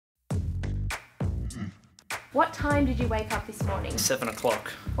What time did you wake up this morning? 7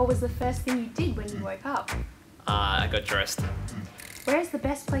 o'clock. What was the first thing you did when you woke up? I got dressed. Where is the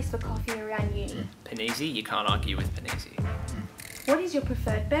best place for coffee around uni? Panisi, you can't argue with Panisi. What is your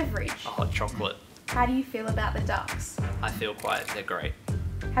preferred beverage? A hot chocolate. How do you feel about the ducks? I feel they're great.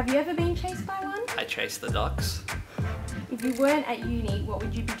 Have you ever been chased by one? I chase the ducks. If you weren't at uni, what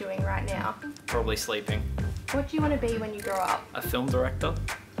would you be doing right now? Probably sleeping. What do you want to be when you grow up? A film director.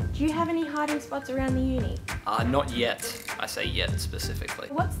 Do you have any hiding spots around the uni? Not yet. I say yet specifically.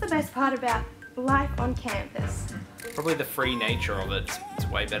 What's the best part about life on campus? Probably the free nature of it. It's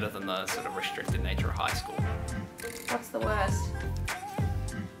way better than the sort of restricted nature of high school. What's the worst?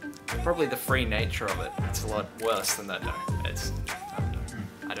 Probably the free nature of it. It's a lot worse than that. No,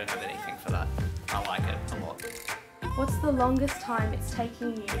 I don't have anything for that. I like it a lot. What's the longest time it's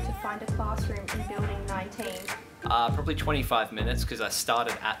taking you to find a classroom in building 19? Probably 25 minutes because I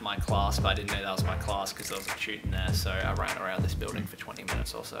started at my class, but I didn't know that was my class because there was a tute in there, so I ran around this building for 20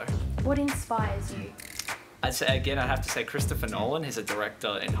 minutes or so. What inspires you? I'd say, again, I have to say Christopher Nolan. He's a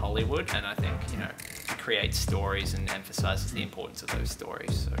director in Hollywood, and I think, he creates stories and emphasizes the importance of those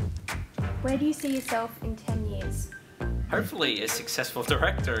stories. So, where do you see yourself in 10 years? Hopefully a successful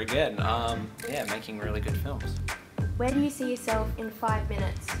director again. Making really good films. Where do you see yourself in 5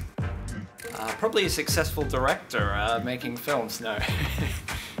 minutes? Probably a successful director making films, no.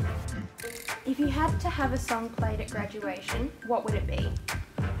 If you had to have a song played at graduation, what would it be?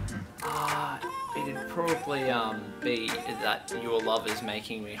 It'd probably be that Your Love Is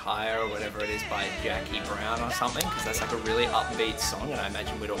Making Me Higher or whatever it is by Jackie Brown or something, because that's like a really upbeat song and I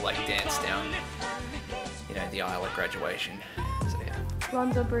imagine we'd all like dance down, the aisle at graduation. So yeah.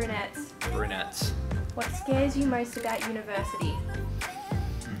 Blondes or brunettes? Brunettes. What scares you most about university?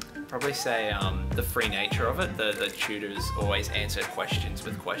 Probably say the free nature of it. The tutors always answer questions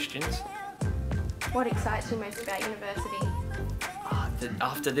with questions. What excites you most about university?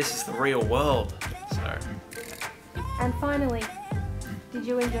 After this is the real world. So. And finally, did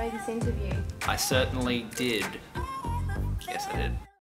you enjoy this interview? I certainly did. Yes, I did.